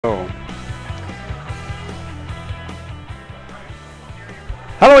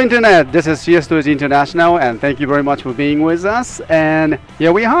Hello Internet, this is CSTOYS International and thank you very much for being with us. And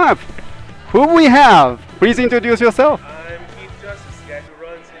here we have, who we have? Please introduce yourself. I'm Keith Justice, the guy who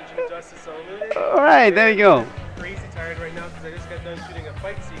runs Engine Justice Unlimited. Alright, there you go. I'm crazy tired right now because I just got done shooting a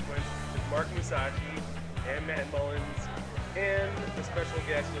fight sequence with Mark Musashi and Matt Mullins and the special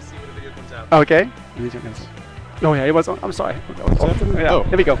guest. You'll see when the video comes out. Okay. Oh yeah, it was on. I'm sorry. Yeah, Oh.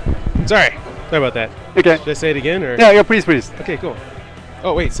 here we go. Sorry about that. Okay. Should I say it again? Or? Yeah, please. Okay, cool.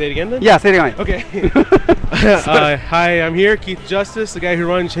 Oh, wait, say it again then? Yeah, say it again. Okay. Hi, I'm here, Keith Justice, the guy who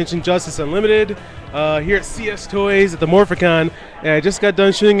runs Engine Justice Unlimited, here at CSTOYS at the Morphicon. And I just got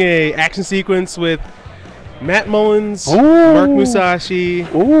done shooting a action sequence with Matt Mullins, Mark Musashi,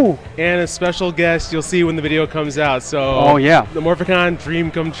 and a special guest you'll see when the video comes out. So, the Morphicon dream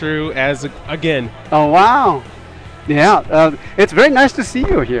come true again. Oh, wow. Yeah, it's very nice to see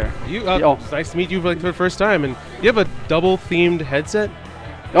you here. It's nice to meet you for the first time. And you have a double-themed headset?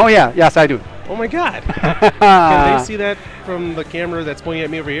 Oh, yeah. Yes, I do. Oh, my God. Can they see that from the camera that's pointing at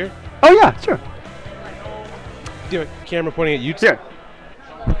me over here? Oh, yeah, sure. Do you have a camera pointing at you? Here.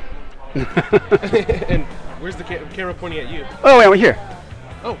 And where's the camera pointing at you? Oh, wait, here.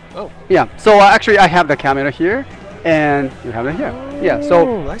 Oh. Yeah, so actually I have the camera here, and you have it here. Yeah,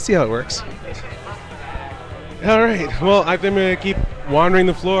 so. I see how it works. All right, well, I'm going to keep wandering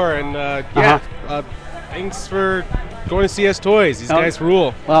the floor, and thanks for going to CSTOYS. These guys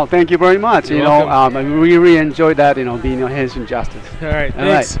rule. Well, thank you very much. You're welcome. I really enjoyed that, being on Henshin Justice. All right,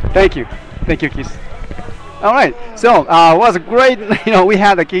 thanks. All right. Thank you, Keith. All right, so it was great. We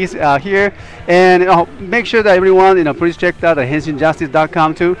had the Keith here, and make sure that everyone, please check out the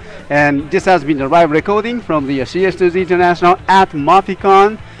henshinjustice.com too. And this has been a live recording from the CSTOYS International at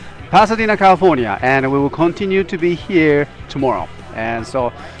Morphicon, Pasadena, California, and we will continue to be here tomorrow. And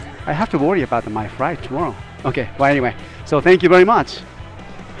so I have to worry about my flight tomorrow. Okay, well anyway, so thank you very much.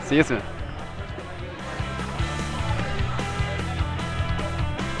 See you soon.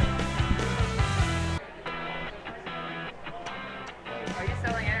 Are you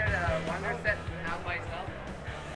selling